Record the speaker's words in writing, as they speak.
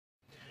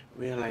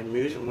Real life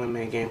music, one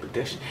man game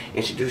production.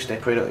 Introduce that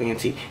Credo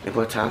NT. That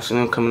boy Tyson,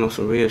 them coming on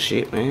some real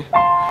shit, man.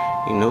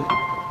 You know.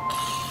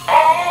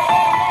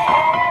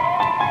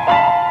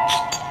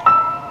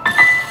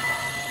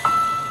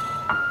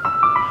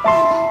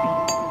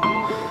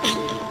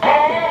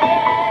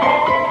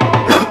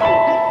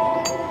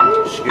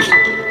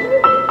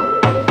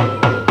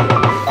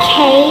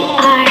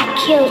 KR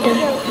killed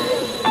him.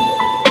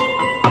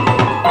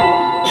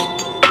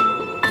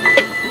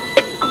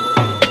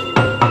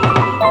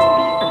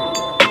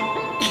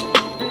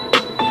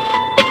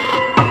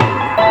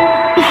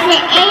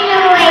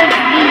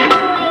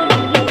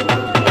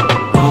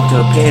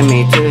 Compare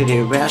me to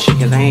the rap shit,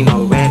 cause I ain't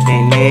no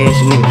rapping ass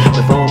nigga.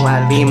 Before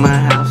I leave my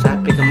house,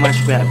 I pick up my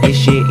scrap. This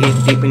shit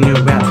is deep in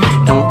the rap.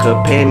 Don't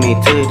compare me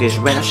to this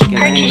rap shit,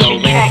 cause I ain't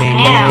no rapping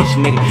ass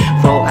nigga.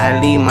 Before I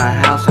leave my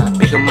house, I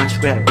pick up my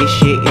scrap. This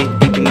shit is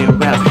deep in the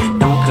rap.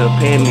 Don't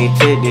compare me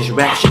to this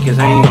rap shit, cause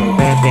I ain't no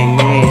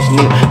rapping ass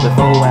nigga.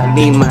 Before I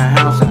leave my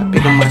house, I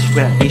pick up my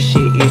scrap. This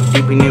shit is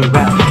deep in the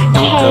rap.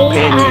 Don't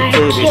compare me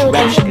to this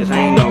rap shit, cause I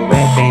ain't no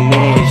rapping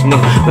ass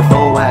nigga.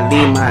 Before I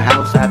leave my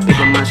house, I pick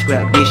up my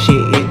scrap. This shit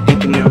is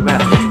deep in the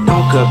rap.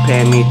 Don't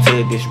compare me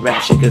to this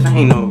rap shit, cause I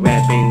ain't no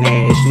rapping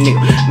ass nigga.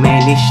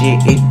 Man, this shit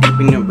is deep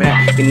in the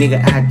rap. The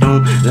nigga, I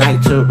don't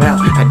like to rap.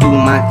 I do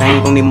my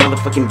thing on these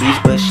motherfucking beats,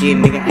 but shit,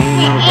 nigga, I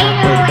ain't no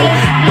rapper though.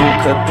 Don't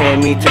compare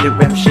me to the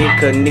rap shit,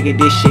 cause nigga,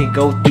 this shit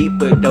go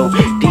deeper though.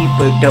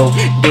 Deeper though,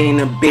 than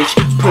a bitch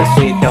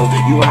pussy though.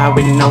 You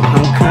already know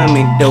I'm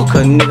coming though,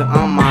 cause nigga,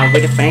 I'm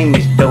already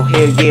famous though.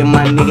 Hell yeah,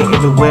 my nigga,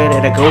 everywhere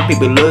that I go,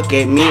 people look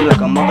at me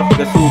like a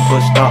motherfucking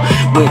superstar.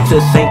 Went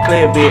to St.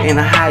 Clairville in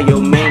Ohio,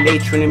 man, they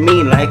treating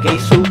me like a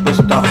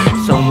superstar.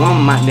 So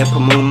I'm out there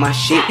promoting my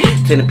shit,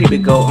 telling people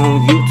go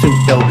on YouTube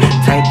though.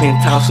 Type in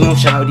Tossin on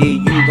shawty,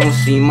 you gon'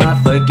 see my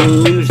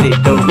fucking music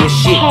though. This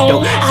shit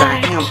though, so I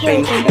am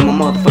famous in my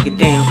motherfucking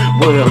damn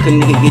world. Cause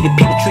nigga, yeah, the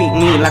people treat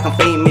me like I'm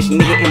famous,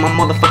 nigga, in my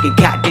motherfucking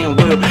goddamn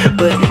world.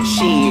 But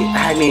shit,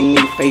 I didn't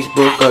need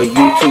Facebook or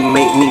YouTube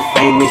make me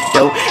famous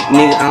though.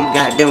 Nigga, I'm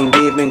goddamn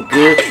living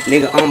good,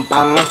 nigga, I'm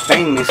ballin',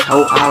 famous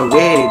hoe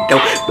already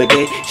though. But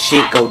that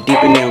shit go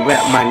deeper than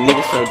rap, my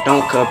nigga, so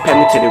don't compare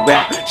me to the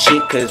rap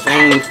shit, cause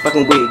I ain't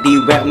fucking with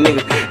these rap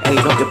niggas. Hey,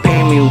 don't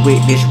compare me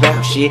with this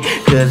rap shit,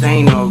 cause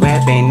I ain't no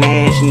rapping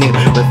ass nigga.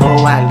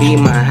 Before I leave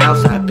my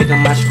house, I pick up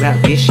my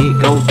scrap. This shit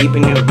go deep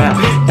in the rap.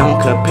 Don't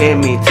compare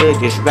me to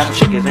this rap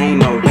shit, cause I ain't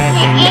no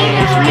rapping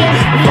ass nigga.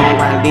 Before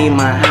I leave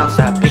my house,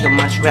 I pick up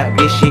my scrap.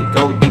 This shit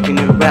go deep in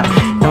the rap.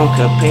 Don't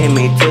compare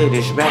me to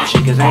this rap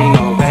shit, cause I ain't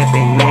no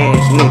rapping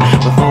ass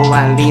nigga. Before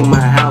I leave my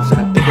house,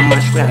 I pick up my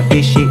scrap.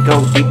 This shit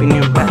go deep in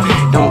the rap.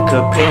 Don't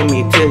compare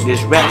me to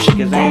this rap shit,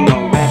 cause I ain't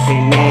no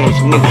rapping ass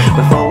nigga.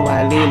 Before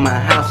I leave my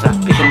house, I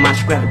pick up my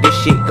scrap. This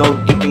shit go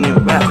deep in the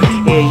rap.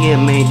 Hell yeah,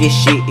 man, this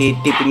shit is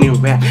deep in the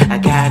rap. I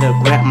gotta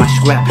grab my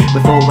scrap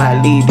before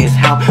I leave this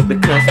house,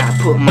 because I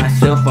put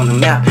myself on the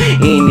map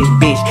in this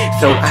bitch.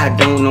 So I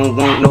don't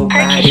want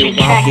nobody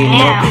walking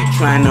up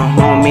trying to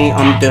harm me.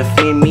 I'm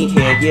defend me.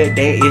 Hell yeah,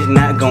 that is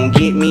not gon'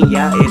 get me.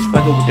 Y'all is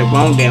fucking with the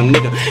wrong damn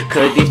nigga,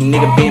 cause this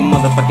nigga been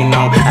motherfucking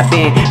on. I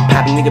been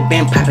popping, nigga,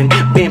 been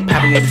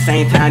popping at the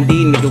same time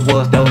these niggas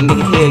was though.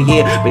 Nigga, hell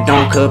yeah, but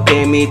don't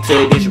compare me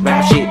to this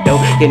rap shit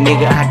though. Cause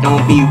nigga, I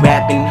don't be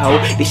rapping ho.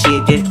 This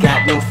shit just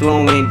got them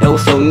flowing though.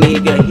 So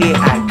nigga, here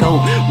I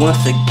go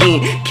once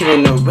again,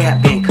 killing the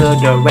rapping,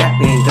 cause the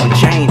rapping don't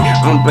change.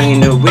 I'm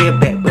bringing the real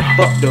back, but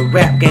fuck the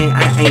rap game,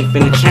 I ain't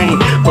finna change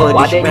for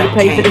this rap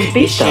game.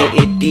 This shit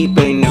is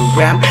deeper in the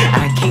rap.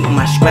 I keep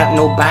my scrap,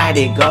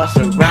 nobody goes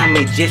around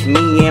me, just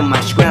me and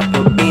my scrap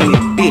up in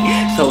this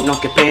bitch. So don't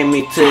compare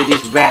me to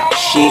this rap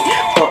shit.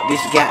 Fuck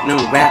this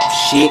goddamn rap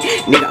shit,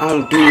 nigga, I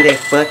don't do that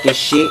fucking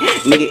shit.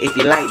 Nigga, if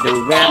you like the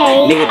rap,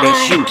 nigga,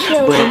 that's you,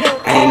 but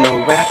I ain't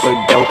no rapper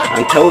though.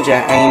 I told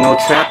ya I ain't no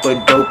trapper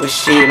though, but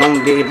shit,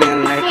 I'm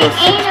living like a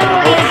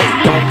superstar.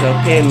 Don't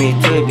compare me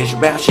to this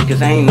rap shit,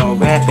 cause I ain't no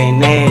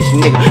rapping ass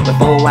nigga.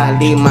 Before I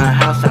leave my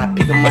house, I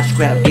pick up my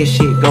scrap. This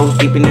shit goes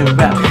deep in the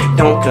rap.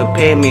 Don't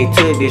compare me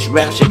to this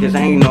rap shit, cause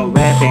I ain't no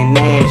rapping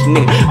ass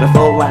nigga.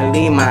 Before I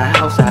leave my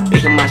house, I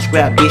pick up my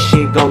scrap. This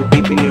shit go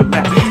deep in the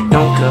rap.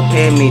 Don't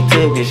compare me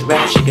to this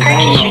rap shit, cause I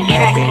ain't no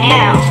rapping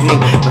ass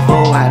nigga.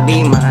 Before I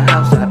leave my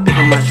house, I pick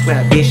up my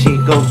scrap. This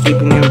shit go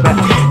deep in the rap.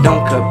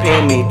 Don't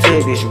compare me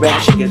to this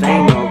rap shit, cause I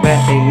ain't no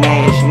rapping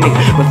ass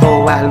nigga.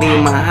 Before I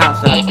leave my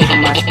house, I pick up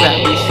my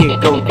scrap. This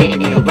shit go deep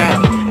in the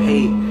rap.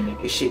 Hey,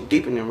 this shit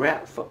deep in the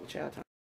rap. Fuck what y'all talking.